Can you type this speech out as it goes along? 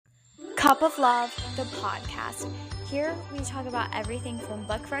Cup of Love, the podcast. Here we talk about everything from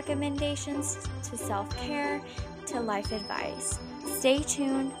book recommendations to self-care to life advice. Stay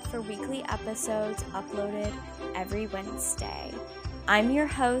tuned for weekly episodes uploaded every Wednesday. I'm your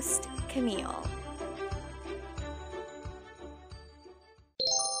host, Camille.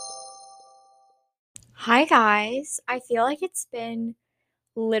 Hi guys, I feel like it's been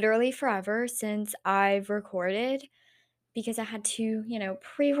literally forever since I've recorded because I had to,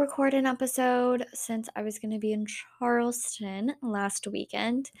 pre-record an episode since I was going to be in Charleston last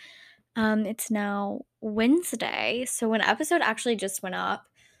weekend. It's now Wednesday, so an episode actually just went up,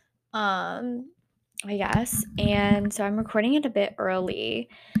 I guess, and so I'm recording it a bit early,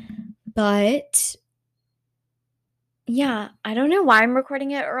 but yeah, I don't know why I'm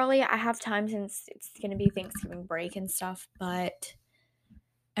recording it early. I have time since it's going to be Thanksgiving break and stuff, but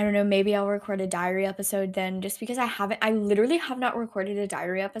I don't know, maybe I'll record a diary episode then, just because I literally have not recorded a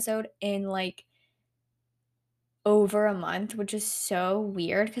diary episode in like over a month, which is so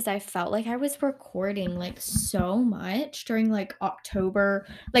weird because I felt like I was recording like so much during like September,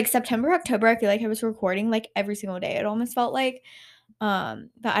 October. I feel like I was recording like every single day. It almost felt like, but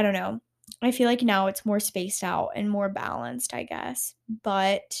I don't know. I feel like now it's more spaced out and more balanced, I guess.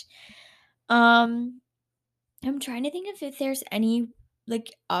 But, I'm trying to think if there's any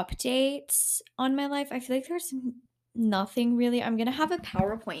like updates on my life. I feel like there's nothing really. I'm gonna have a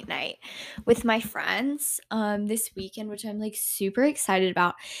PowerPoint night with my friends this weekend, which I'm like super excited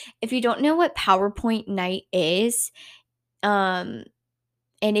about. If you don't know what PowerPoint night is, um,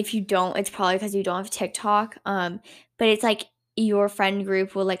 and if you don't, it's probably because you don't have TikTok. But it's like your friend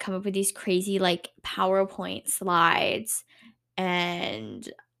group will like come up with these crazy like PowerPoint slides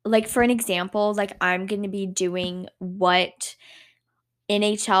and like for an example, like I'm going to be doing what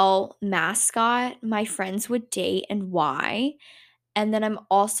NHL mascot my friends would date and why. And then I'm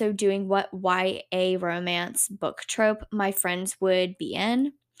also doing what YA romance book trope my friends would be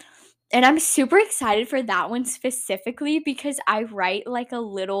in. And I'm super excited for that one specifically because I write like a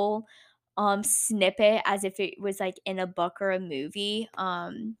little snippet as if it was like in a book or a movie.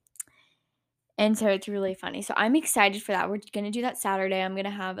 And so it's really funny. So I'm excited for that. We're going to do that Saturday. I'm going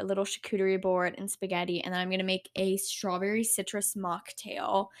to have a little charcuterie board and spaghetti, and then I'm going to make a strawberry citrus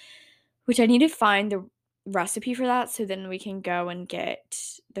mocktail, which I need to find the recipe for that so then we can go and get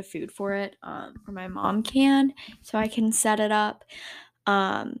the food for it, or my mom can, so I can set it up.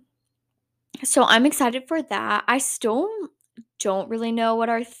 So I'm excited for that. I still don't really know what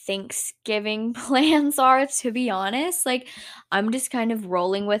our Thanksgiving plans are, to be honest. Like, I'm just kind of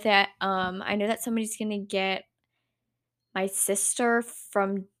rolling with it. I know that somebody's gonna get my sister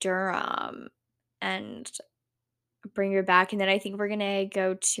from Durham and bring her back, and then I think we're gonna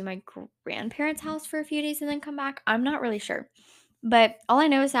go to my grandparents' house for a few days and then come back. I'm not really sure. But all I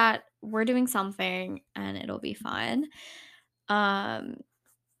know is that we're doing something and it'll be fun. Um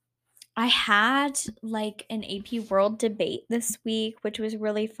I had like an AP World debate this week, which was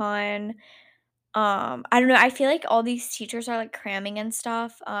really fun. I don't know. I feel like all these teachers are like cramming and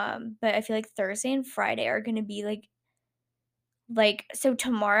stuff. But I feel like Thursday and Friday are gonna be like so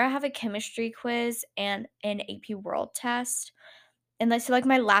tomorrow I have a chemistry quiz and an AP World test. And like so like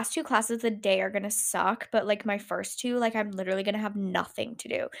my last two classes of the day are gonna suck, but like my first two, like I'm literally gonna have nothing to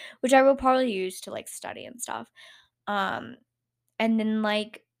do, which I will probably use to like study and stuff. Um, and then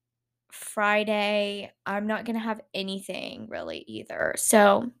like Friday, I'm not gonna have anything really either.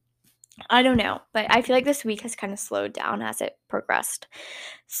 So I don't know, but I feel like this week has kind of slowed down as it progressed.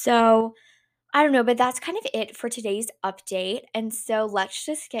 So I don't know, but that's kind of it for today's update. And so let's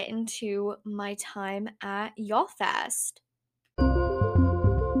just get into my time at Y'all Fest.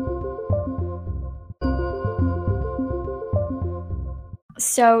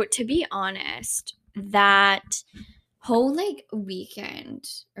 So to be honest, that whole like weekend,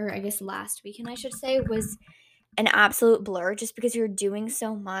 or I guess last weekend, I should say, was an absolute blur just because you're doing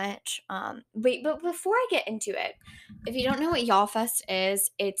so much. But before I get into it, if you don't know what Y'all Fest is,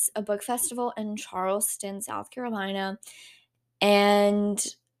 it's a book festival in Charleston, South Carolina, and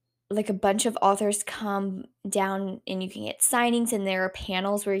like a bunch of authors come down and you can get signings and there are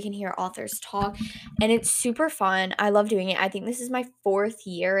panels where you can hear authors talk and it's super fun. I love doing it. I think this is my fourth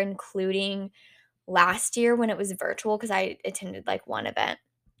year, including last year when it was virtual because I attended like one event,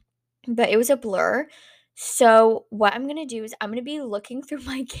 but it was a blur. So what I'm gonna do is I'm gonna be looking through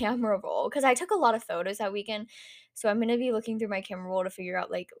my camera roll because I took a lot of photos that weekend. So I'm gonna be looking through my camera roll to figure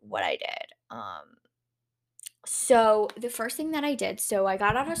out like what I did. So the first thing that I did, so I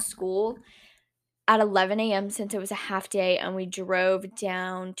got out of school at 11 a.m. since it was a half day, and we drove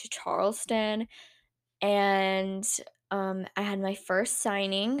down to Charleston. And I had my first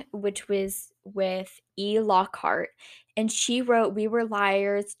signing, which was with E. Lockhart, and she wrote "We Were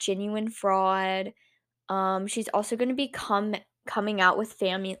Liars," "Genuine Fraud." She's also gonna be coming out with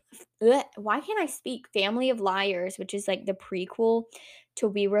why can't I speak? Family of Liars, which is, like, the prequel to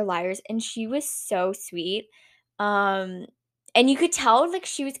We Were Liars, and she was so sweet. Um, and you could tell, like,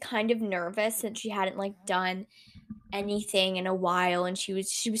 she was kind of nervous since she hadn't, like, done anything in a while, and she was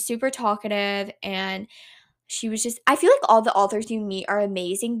super talkative, and she was just I feel like all the authors you meet are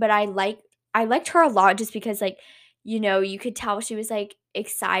amazing, but I liked her a lot just because, like, you could tell she was, like,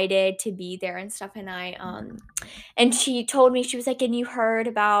 excited to be there and stuff, and she told me, she was like, "And you heard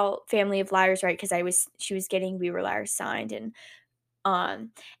about Family of Liars, right?" Because I was she was getting We Were Liars signed,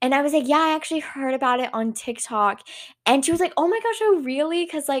 um and I was like, "Yeah, I actually heard about it on TikTok." And she was like, "Oh my gosh, oh, really?"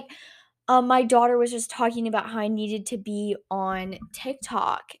 Because like, my daughter was just talking about how I needed to be on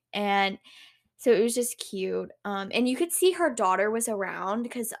TikTok, and so it was just cute, and you could see her daughter was around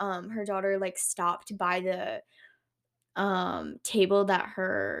because, her daughter, like, stopped by the, table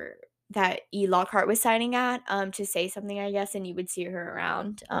that E. Lockhart was signing at, to say something, I guess, and you would see her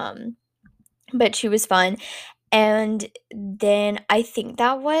around, but she was fun, and then I think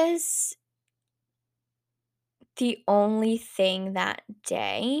that was the only thing that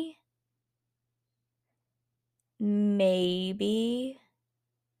day, maybe.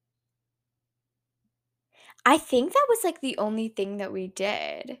 I think that was, like, the only thing that we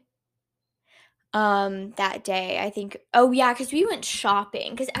did, that day. I think oh, yeah, because we went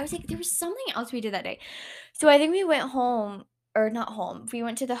shopping. Because I was like, there was something else we did that day. So I think we went home or not home, we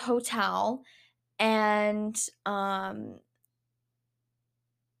went to the hotel and, and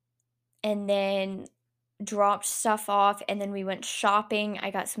then dropped stuff off, and then we went shopping. I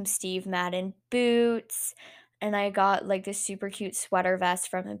got some Steve Madden boots, and I got, like, this super cute sweater vest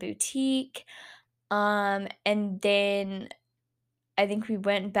from a boutique, and then I think we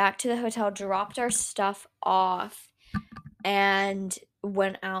went back to the hotel, dropped our stuff off, and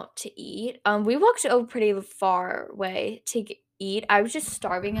went out to eat. We walked a pretty far way to eat. I was just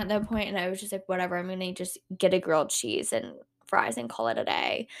starving at that point, and I was just like, "Whatever, I'm gonna just get a grilled cheese and fries and call it a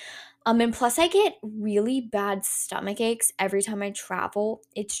day." And plus I get really bad stomach aches every time I travel.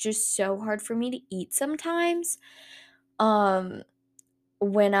 It's just so hard for me to eat sometimes. Um,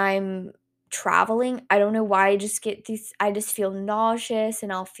 when I'm traveling, I don't know why I just feel nauseous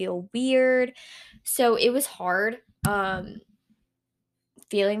and I'll feel weird. So it was hard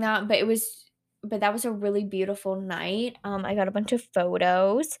feeling that, but that was a really beautiful night. I got a bunch of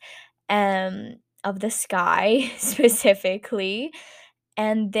photos of the sky specifically.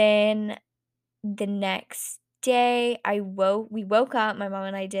 And then the next day, we woke up, my mom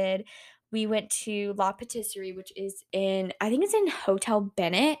and I did. We went to La Patisserie, which is I think it's in Hotel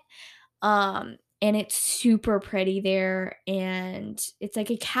Bennett. And it's super pretty there, and it's like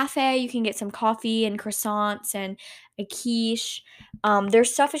a cafe. You can get some coffee and croissants and a quiche. Their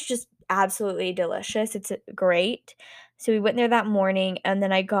stuff is just absolutely delicious. It's great. So we went there that morning, and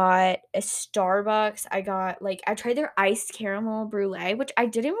then I got a Starbucks. I tried their iced caramel brulee, which I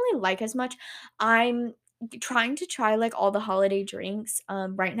didn't really like as much. I'm trying to try, like, all the holiday drinks.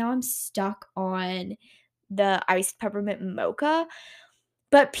 Right now I'm stuck on the iced peppermint mocha,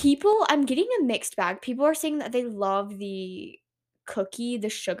 but I'm getting a mixed bag. People are saying that they love the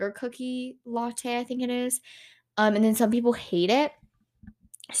sugar cookie latte, I think it is. And then some people hate it.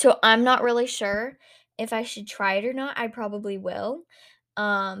 So I'm not really sure if I should try it or not. I probably will.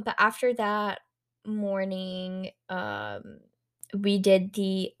 But after that morning, we did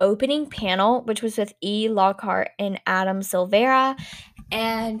the opening panel, which was with E. Lockhart and Adam Silvera,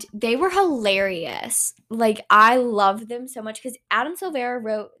 and they were hilarious. Like, I love them so much because Adam Silvera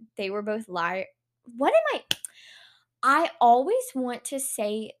wrote They Were Both Liars. What am I always want to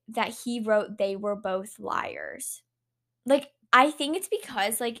say that he wrote They Were Both Liars. Like, I think it's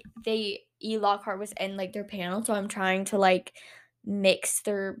because, like, E. Lockhart was in, like, their panel, so I'm trying to, like, mix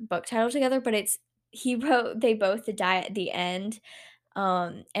their book title together, but it's he wrote They Both Die at the End.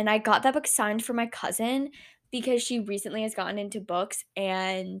 And I got that book signed for my cousin because she recently has gotten into books,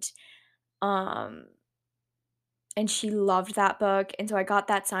 um and she loved that book, and so I got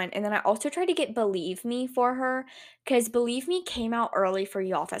that signed, and then I also tried to get Believe Me for her, because Believe Me came out early for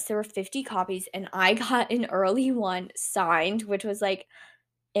Y'all Fest. There were 50 copies, and I got an early one signed, which was, like,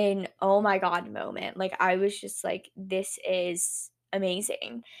 an "Oh my god" moment. Like, I was just like, "This is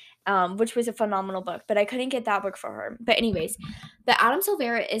amazing," which was a phenomenal book, but I couldn't get that book for her. But anyways, the Adam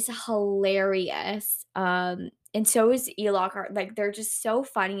Silvera is hilarious, and so is E. Lockhart. Like, they're just so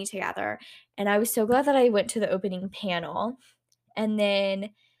funny together, and I was so glad that I went to the opening panel. And then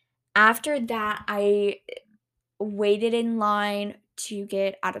after that, I waited in line to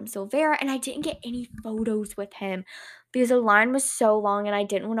get Adam Silvera, and I didn't get any photos with him because the line was so long and I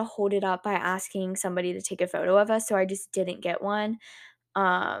didn't wanna hold it up by asking somebody to take a photo of us, so I just didn't get one.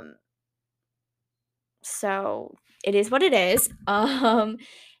 Um, so it is what it is.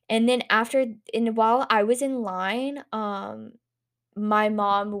 And then after and while I was in line, my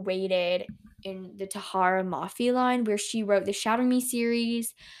mom waited in the Tahara Mafi line where she wrote the Shatter Me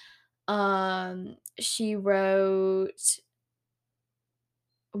series. She wrote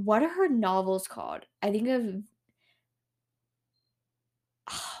what are her novels called? I think of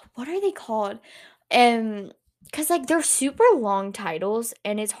what are they called? Cause like they're super long titles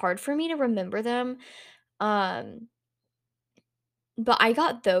and it's hard for me to remember them. Um, but I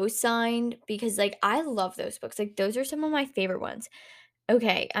got those signed because like I love those books. Like those are some of my favorite ones.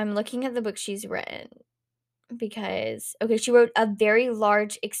 Okay, I'm looking at the book she's written because okay, she wrote A Very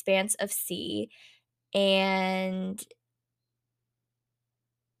Large Expanse of Sea and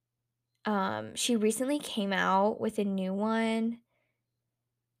she recently came out with a new one,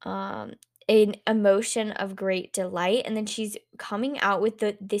 um, An Emotion of Great Delight, and then she's coming out with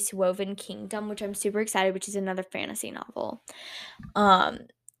the This Woven Kingdom, which I'm super excited, which is another fantasy novel. Um,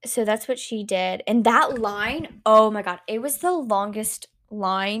 so that's what she did, and that line, oh my god, it was the longest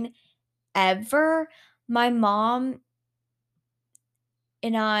line ever. My mom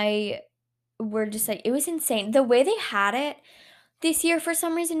and I were just like it was insane. The way they had it this year for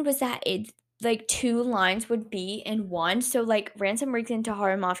some reason was that it like 2 lines would be in one, so, like, Ransom Riggs and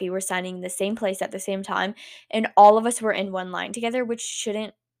Tahara Mafi were signing the same place at the same time, and all of us were in one line together, which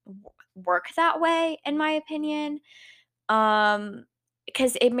shouldn't work that way, in my opinion,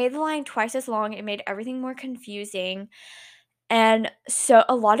 because it made the line twice as long, it made everything more confusing, and so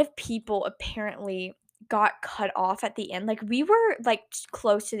a lot of people apparently got cut off at the end, like, we were, like,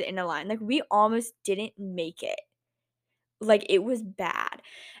 close to the end of the line, like, we almost didn't make it. Like, it was bad.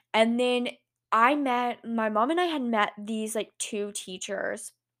 And then I met my mom and I had met these, like, 2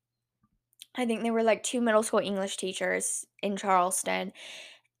 teachers. I think they were, like, 2 middle school English teachers in Charleston,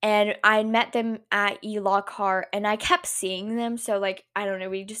 and I met them at Lockhart, and I kept seeing them, so, like, I don't know,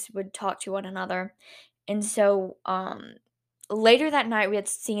 we just would talk to one another. And so, later that night, we had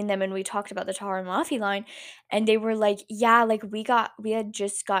seen them and we talked about the Tara Mafi line, and they were like, "Yeah, like, we had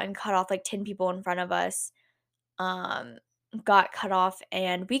just gotten cut off, like, 10 people in front of us." um, got cut off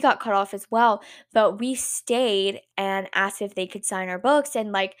and we got cut off as well. But we stayed and asked if they could sign our books.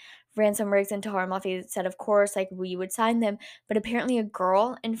 And like Ransom Riggs and Tahar Mafi said, of course, like we would sign them. But apparently, a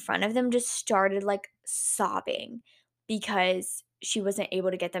girl in front of them just started like sobbing because she wasn't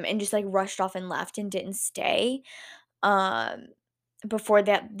able to get them and just like rushed off and left and didn't stay. Um, before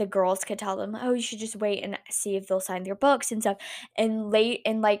that, the girls could tell them, oh, you should just wait and see if they'll sign their books and stuff. And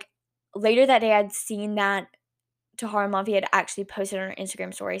like later that day, I'd seen that Tahara Mafi had actually posted on her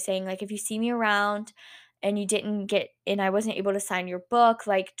Instagram story saying, like, "If you see me around and you didn't get and I wasn't able to sign your book,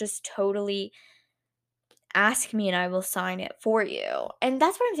 like, just totally ask me and I will sign it for you." And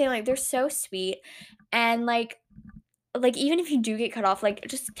that's what I'm saying, like, they're so sweet, and, even if you do get cut off, like,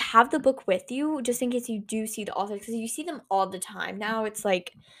 just have the book with you just in case you do see the author because you see them all the time. Now it's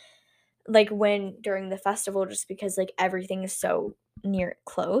like, when during the festival just because, like, everything is so near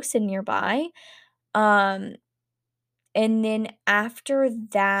close and nearby. Um And then after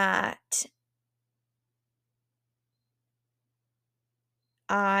that,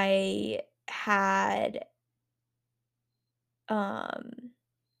 I had, um,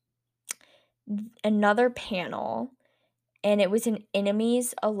 another panel, and it was an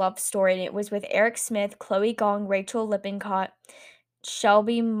Enemies, a Love Story, and it was with Eric Smith, Chloe Gong, Rachel Lippincott,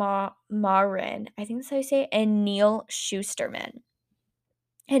 Shelby Marin, I think that's how you say it, and Neil Schusterman.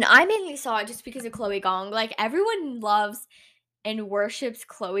 And I mainly saw it just because of Chloe Gong, like, everyone loves and worships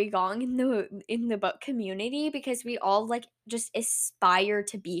Chloe Gong in the book community because we all like just aspire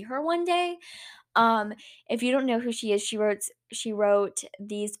to be her one day. Um, if you don't know who she is, she wrote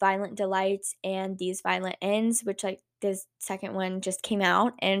These Violent Delights and These Violent Ends, which like this second one just came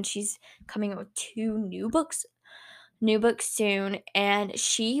out, and she's coming out with new books soon. And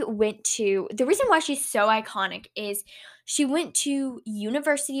she went to the reason why she's so iconic is she went to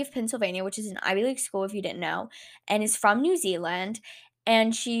University of Pennsylvania, which is an Ivy League school if you didn't know, and is from New Zealand.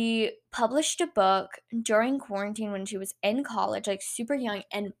 And she published a book during quarantine when she was in college, like super young,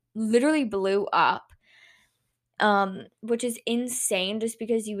 and literally blew up. Which is insane just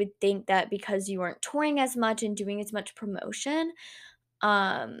because you would think that because you weren't touring as much and doing as much promotion,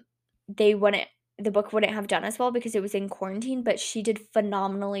 um, they wouldn't the book wouldn't have done as well because it was in quarantine, but she did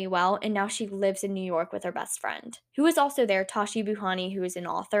phenomenally well, and now she lives in New York with her best friend, who is also there, Tashi Buhani, who is an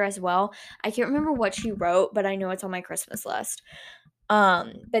author as well. I can't remember what she wrote, but I know it's on my Christmas list.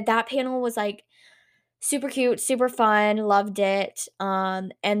 But that panel was, like, super cute, super fun, loved it,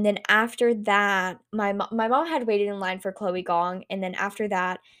 and then after that, my mom had waited in line for Chloe Gong, and then after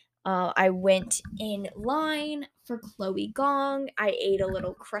that, I went in line for Chloe Gong. I ate a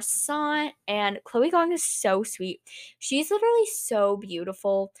little croissant, and Chloe Gong is so sweet. She's literally so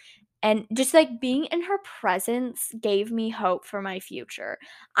beautiful, and just, like, being in her presence gave me hope for my future.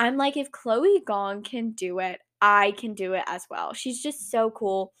 I'm like, "If Chloe Gong can do it, I can do it as well." She's just so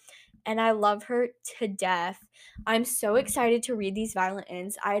cool, and I love her to death. I'm so excited to read these Violent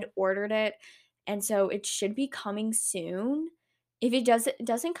Ends. I had ordered it, and so it should be coming soon. If it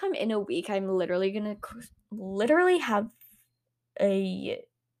doesn't come in a week, I'm literally gonna literally have a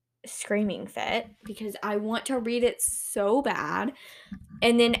screaming fit because I want to read it so bad.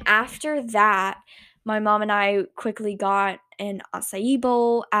 And then after that, my mom and I quickly got an acai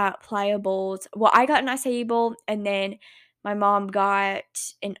bowl at Playa Bowls. Well, I got an acai bowl, and then my mom got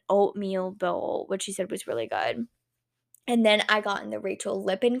an oatmeal bowl, which she said was really good. And then I got in the Rachel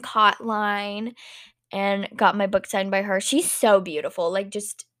Lippincott line and got my book signed by her. She's so beautiful, like,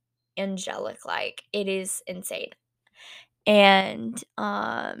 just angelic, like, it is insane. And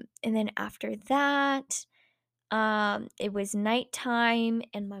then after that, it was nighttime,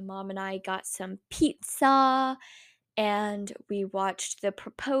 and my mom and I got some pizza, and we watched The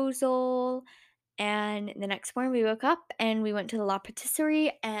Proposal. And the next morning, we woke up and we went to the La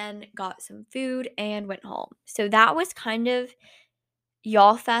Patisserie and got some food and went home. So that was kind of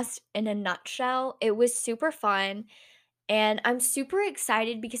Y'all Fest in a nutshell. It was super fun. And I'm super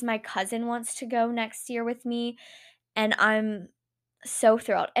excited because my cousin wants to go next year with me. And I'm so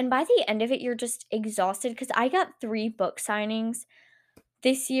thrilled. And by the end of it, you're just exhausted because I got 3 book signings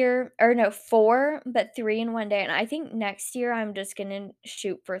this year, or no, 4, but 3 in one day, and I think next year I'm just gonna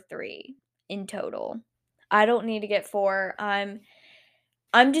shoot for 3 in total. I don't need to get 4.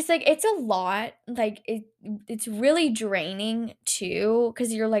 I'm just like, it's a lot, like, it's really draining too, because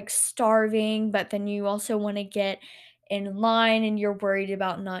 'cause you're, like, starving, but then you also wanna get in line and you're worried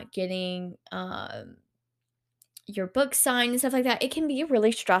about not getting, your book signed and stuff like that. It can be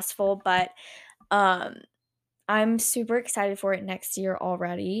really stressful, but, um, I'm super excited for it next year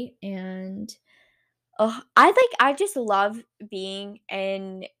already, and, I just love being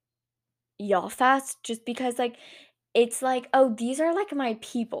in Y'all Fest just because, like, it's like, "Oh, these are, like, my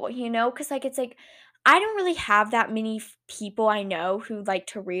people," you know? Because like, it's like, I don't really have that many people I know who like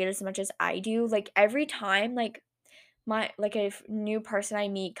to read as much as I do. Like, every time, like, a new person I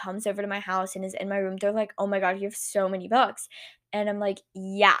meet comes over to my house and is in my room, they're like, "Oh my god, you have so many books." And I'm like,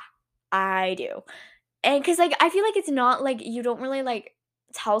 "Yeah, I do." And because like, I feel like it's not like you don't really, like,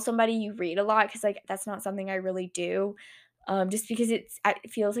 tell somebody you read a lot because like, that's not something I really do, just because it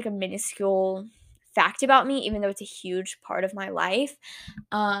feels like a minuscule fact about me, even though it's a huge part of my life,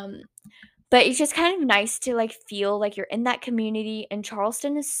 um, but it's just kind of nice to, like, feel like you're in that community, and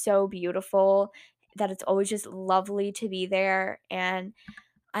Charleston is so beautiful that it's always just lovely to be there, and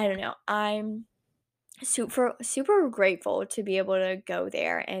I don't know, I'm super grateful to be able to go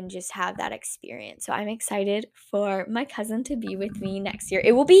there and just have that experience. So I'm excited for my cousin to be with me next year.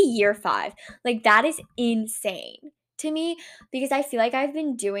 It will be year 5. Like, that is insane to me because I feel like I've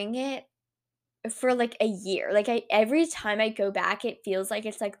been doing it for like a year. Like, I every time I go back, it feels like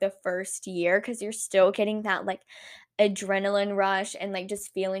it's like the first year because you're still getting that like adrenaline rush and like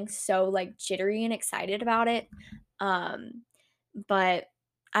just feeling so like jittery and excited about it. Um, but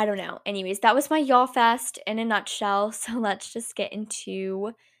I don't know. Anyways, that was my Y'all Fest in a nutshell. So let's just get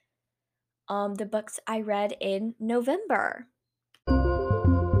into the books I read in November.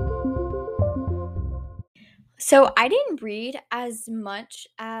 So I didn't read as much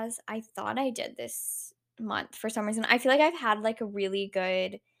as I thought I did this month for some reason. I feel like I've had like a really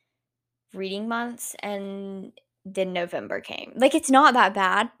good reading months and then November came. Like, it's not that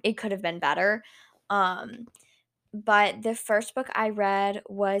bad. It could have been better. Um but the first book I read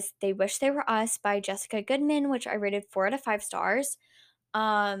was They Wish They Were Us by Jessica Goodman, which I rated 4 out of 5 stars.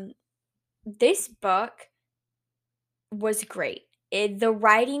 Um, this book was great. The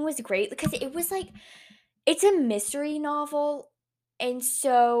writing was great because it was like, it's a mystery novel. And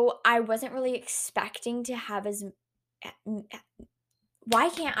so I wasn't really expecting to have why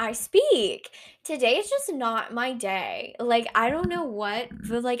can't I speak? Today is just not my day. Like, I don't know what,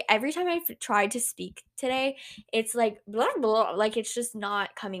 but like every time I've tried to speak today, it's like blah blah, like it's just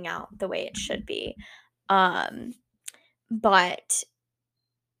not coming out the way it should be. Um, but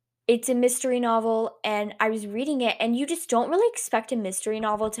It's a mystery novel, and I was reading it, and you just don't really expect a mystery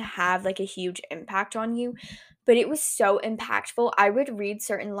novel to have, like, a huge impact on you, but it was so impactful. I would read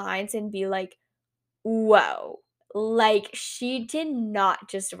certain lines and be like, "Whoa." Like, she did not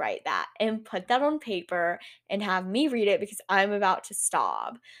just write that and put that on paper and have me read it because I'm about to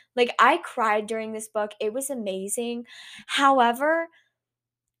sob. Like, I cried during this book, it was amazing. However,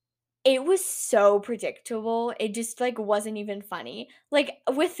 it was so predictable, it just, like, wasn't even funny. Like,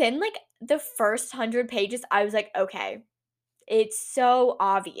 within, like, the first 100 pages, I was like, "Okay, it's so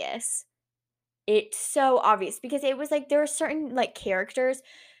obvious." It's so obvious because it was like there are certain, like, characters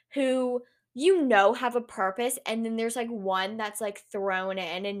who have a purpose, and then there's, like, one that's, like, thrown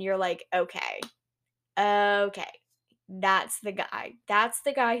in, and you're like, "Okay, okay, that's the guy. That's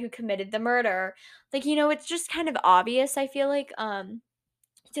the guy who committed the murder." Like, it's just kind of obvious, I feel like,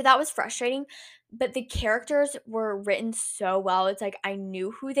 so that was frustrating, but the characters were written so well. It's like I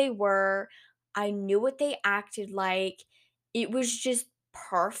knew who they were, I knew what they acted like. It was just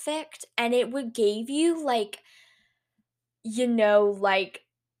perfect, and it would gave you like, like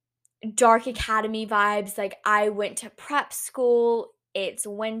Dark Academy vibes, like, I went to prep school, it's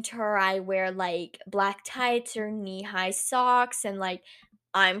winter, I wear, like, black tights or knee-high socks, and, like,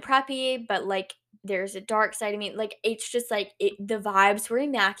 I'm preppy, but, like, there's a dark side of me, like, it's just, like, the vibes were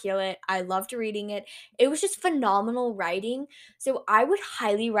immaculate, I loved reading it, it was just phenomenal writing, so I would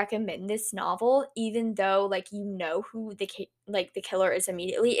highly recommend this novel even though, like, who the killer is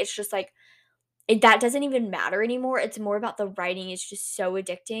immediately, it's just, like, that doesn't even matter anymore, it's more about the writing, it's just so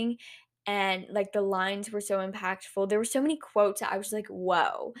addicting, and, like, the lines were so impactful, there were so many quotes that I was like,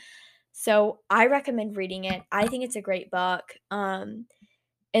 "Whoa." So, I recommend reading it, I think it's a great book, and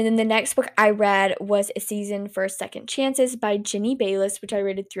then the next book I read was A Season for Second Chances by Jenny Bayless, which I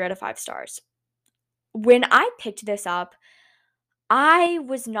rated 3 out of 5 stars. When I picked this up, I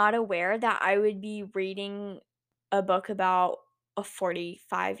was not aware that I would be reading a book about a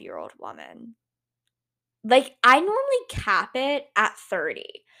 45-year-old woman. Like, I normally cap it at 30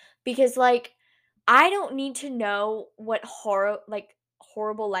 because, like, I don't need to know what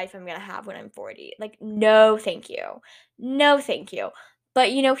horrible life I'm gonna have when I'm 40. Like, no, thank you. No, thank you. But,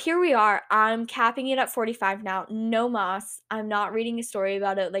 here we are. I'm capping it at 45 now. No mas. I'm not reading a story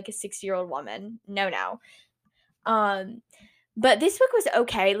about like, a 60-year-old woman. No, no. Um, but this book was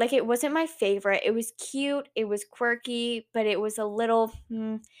okay. Like, it wasn't my favorite. It was cute, it was quirky, but it was a little,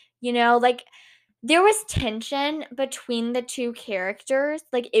 like there was tension between the 2 characters,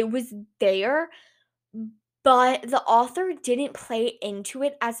 like, it was there, but the author didn't play into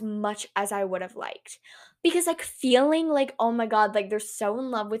it as much as I would have liked. Because, like, feeling like, "Oh my god," like, they're so in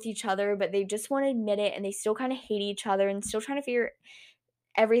love with each other, but they just won't admit it, and they still kinda hate each other and still trying to figure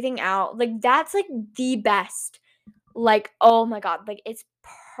everything out, like, that's, like, the best. Like, oh my god, like, it's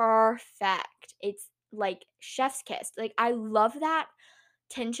perfect. It's, like, chef's kiss. Like, I love that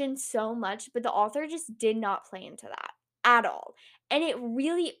tension so much, but the author just did not play into that at all. And it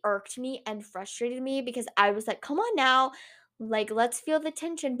really irked me and frustrated me because I was like, "Come on now, like, let's feel the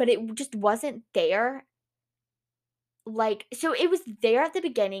tension," but it just wasn't there. Like, so it was there at the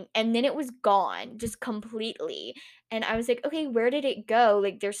beginning and then it was gone just completely. And I was like, "Okay, where did it go?"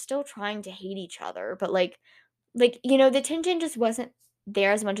 Like, they're still trying to hate each other, but the tension just wasn't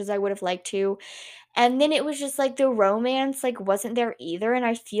there as much as I would have liked to. And then it was just like the romance, like, wasn't there either, and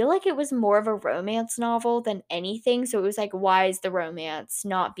I feel like it was more of a romance novel than anything, so it was like, why is the romance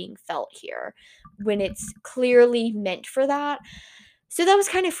not being felt here when it's clearly meant for that? So that was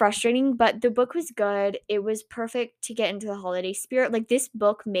kind of frustrating, but the book was good. It was perfect to get into the holiday spirit. Like, this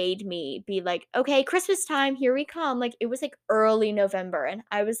book made me be like, "Okay, Christmas time, here we come." Like, it was, like, early November, and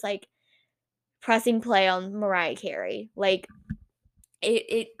I was, like, pressing play on Mariah Carey. Like,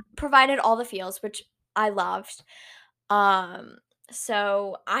 it provided all the feels, which I loved. Um,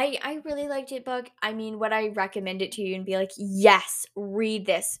 so I really liked it book. I mean, would I recommend it to you and be like, "Yes, read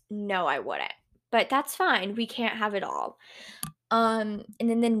this?" No, I wouldn't. But that's fine. We can't have it all. And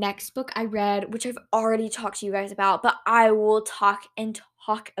then the next book I read, which I've already talked to you guys about, but I will talk and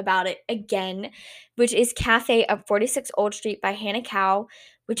talk about it again, which is Cafe of 46 Old Street by Hannah Cow,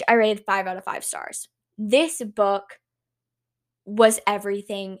 which I rated 5 out of 5 stars. This book was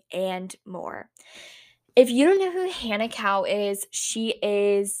everything and more. If you don't know who Hannah Cow is, she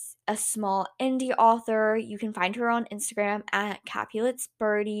is a small indie author. You can find her on Instagram at Capulets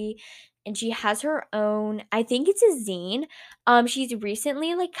Birdie, and she has her own, I think it's a zine. She's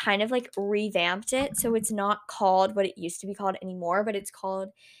recently like kind of like revamped it, so it's not called what it used to be called anymore, but it's called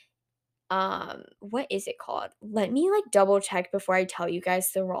what is it called? Let me like double check before I tell you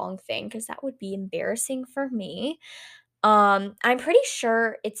guys the wrong thing because that would be embarrassing for me. I'm pretty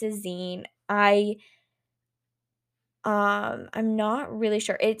sure it's a zine. I'm not really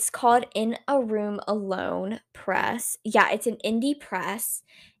sure. It's called In a Room Alone Press. Yeah, it's an indie press,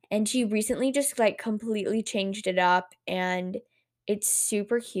 and she recently just, like, completely changed it up, and it's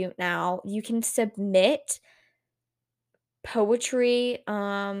super cute now. You can submit poetry,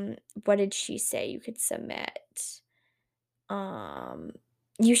 what did she say you could submit? Um,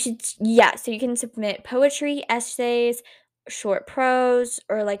 you should yeah, so you can submit poetry, essays, short prose,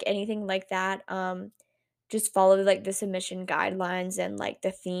 or, like, anything like that, just follow, like, the submission guidelines and, like,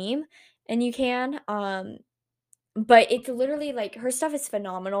 the theme, and you can, but it's literally, like, her stuff is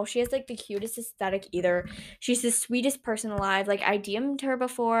phenomenal. She has, like, the cutest aesthetic either. She's the sweetest person alive. Like, I DM'd her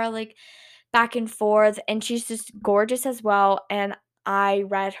before, like, back and forth, and she's just gorgeous as well, and I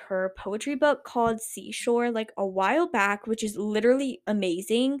read her poetry book called Seashore, like, a while back, which is literally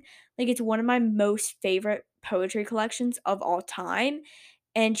amazing. Like, it's one of my most favorite poetry collections of all time,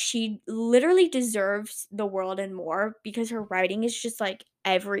 and she literally deserves the world and more because her writing is just, like,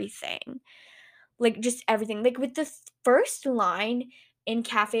 everything. Like, just everything. Like, with the first line in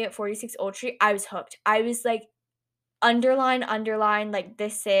Cafe at 46 Old Street, I was hooked. I was like, underline, underline, like,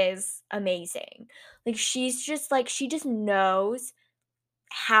 this is amazing. Like, she's just, like, she just knows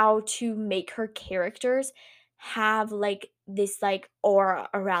how to make her characters have, like, this, like, aura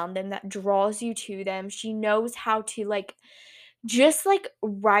around them that draws you to them. She knows how to, like, just, like,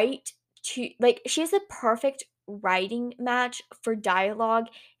 write to like, she has a perfect writing match for dialogue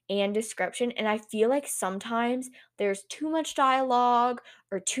and description, and I feel like sometimes there's too much dialogue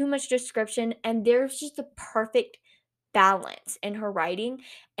or too much description, and there's just a perfect balance in her writing,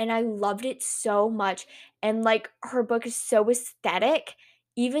 and I loved it so much, and, like, her book is so aesthetic,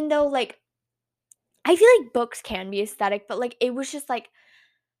 even though, like, I feel like books can be aesthetic, but, like, it was just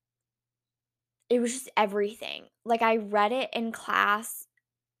everything. Like, I read it in class,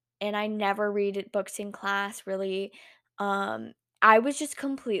 and I never read books in class really. Um, I was just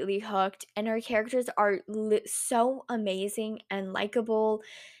completely hooked, and her characters are so amazing and likable,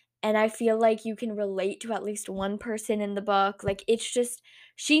 and I feel like you can relate to at least one person in the book. Like, it's just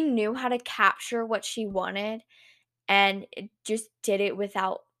she knew how to capture what she wanted, and it just did it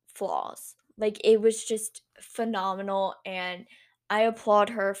without flaws. Like, it was just phenomenal, and I applaud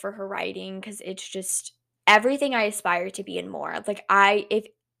her for her writing because it's just everything I aspire to be and more. Like, if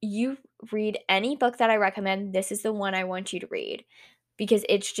you read any book that I recommend, this is the one I want you to read because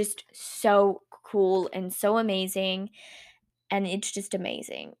it's just so cool and so amazing, and it's just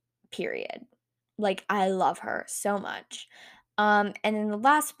amazing, period. Like, I love her so much. And then the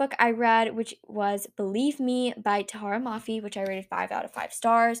last book I read, which was Believe Me by Tahara Mafi, which I rated 5 out of 5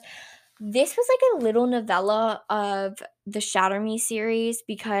 stars. This was like a little novella of the Shatter Me series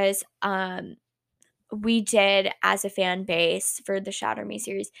because we did, as a fan base for the Shatter Me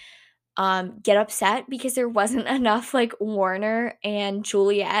series, get upset because there wasn't enough like Warner and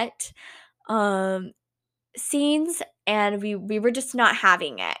Juliet um scenes, and we were just not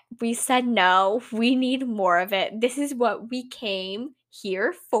having it. We said, "No, we need more of it. This is what we came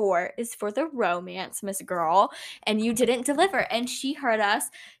here for, is for the romance, Miss Girl, and you didn't deliver." And she heard us.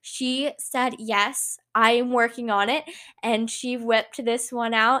 She said, "Yes, I am working on it." And she whipped this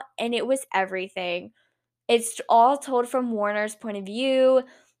one out, and it was everything. It's all told from Warner's point of view,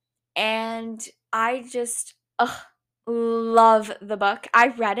 and I just, love the book. I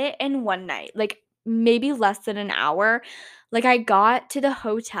read it in one night, like, maybe less than an hour. Like, I got to the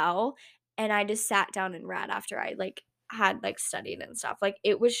hotel, and I just sat down and read after I, like, had, like, studied and stuff. Like,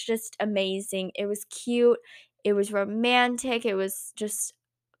 it was just amazing. It was cute. It was romantic. It was just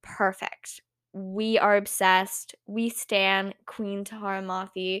perfect. We are obsessed. We stan Queen Tahara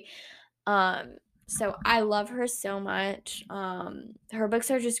Mafi. Um, so I love her so much. Her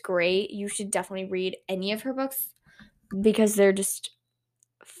books are just great. You should definitely read any of her books because they're just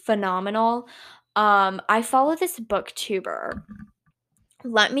phenomenal. I follow this booktuber.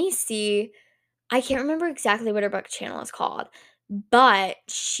 Let me see. I can't remember exactly what her book channel is called, but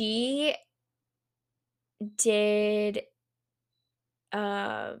did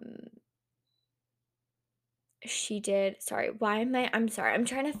um she did sorry, why am I'm sorry. I'm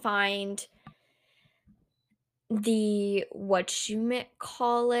trying to find the what you might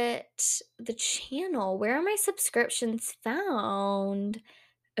call it, the channel. Where are my subscriptions found?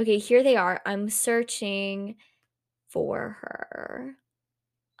 Okay, here they are. I'm searching for her.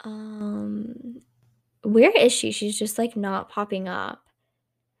 Um, where is she? She's just like not popping up.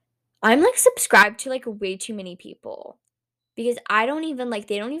 I'm like subscribed to like way too many people because I don't even like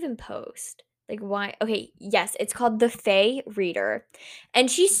they don't even post. Like why? Okay, yes, it's called The Fae Reader,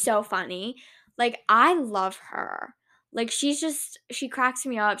 and she's so funny. Like I love her. Like, she cracks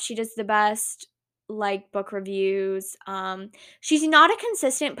me up. She does the best, like, book reviews. She's not a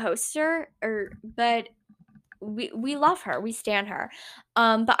consistent poster but we love her. We stan her.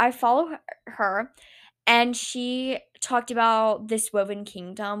 But I follow her, and she talked about This Woven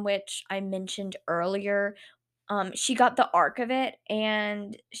Kingdom, which I mentioned earlier. She got the arc of it,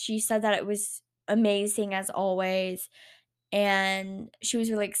 and she said that it was amazing as always, and she was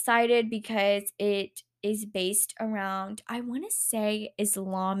really excited because it is based around, I wanna say,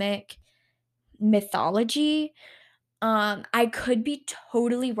 Islamic mythology. I could be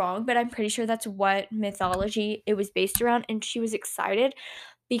totally wrong, but I'm pretty sure that's what mythology it was based around, and she was excited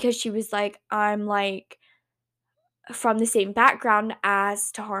because she was like, "I'm, like, from the same background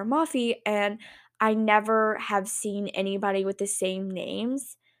as Tahar Mafi, and I never have seen anybody with the same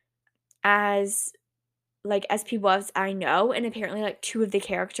names as as people as I know, and apparently, like, 2 of the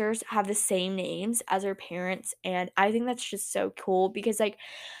characters have the same names as their parents, and I think that's just so cool because, like,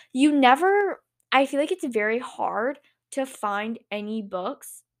 you never I feel like it's very hard to find any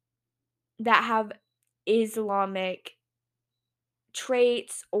books that have Islamic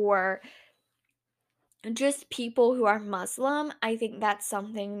traits or just people who are Muslim. I think that's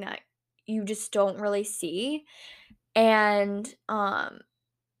something that you just don't really see, and,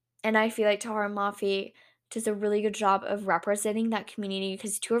 I feel like Tahar Mafi does a really good job of representing that community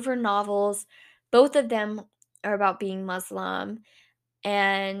because 2 of her novels, both of them are about being Muslim,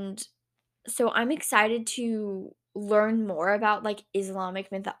 and so I'm excited to learn more about, like,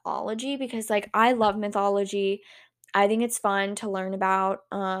 Islamic mythology because, like, I love mythology. I think it's fun to learn about,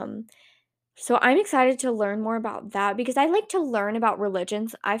 so I'm excited to learn more about that because I like to learn about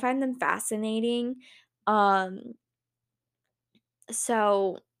religions. I find them fascinating. Um,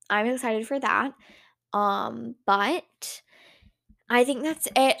 so I'm excited for that. But I think that's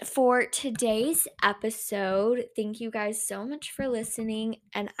it for today's episode. Thank you guys so much for listening,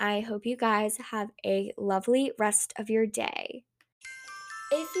 and I hope you guys have a lovely rest of your day.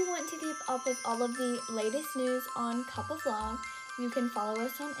 If you want to keep up with all of the latest news on Cup of Love, you can follow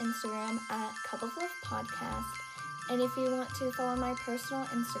us on Instagram at Cup of Love Podcast. And if you want to follow my personal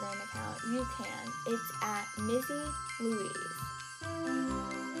Instagram account, you can. It's at Mizzy Louise.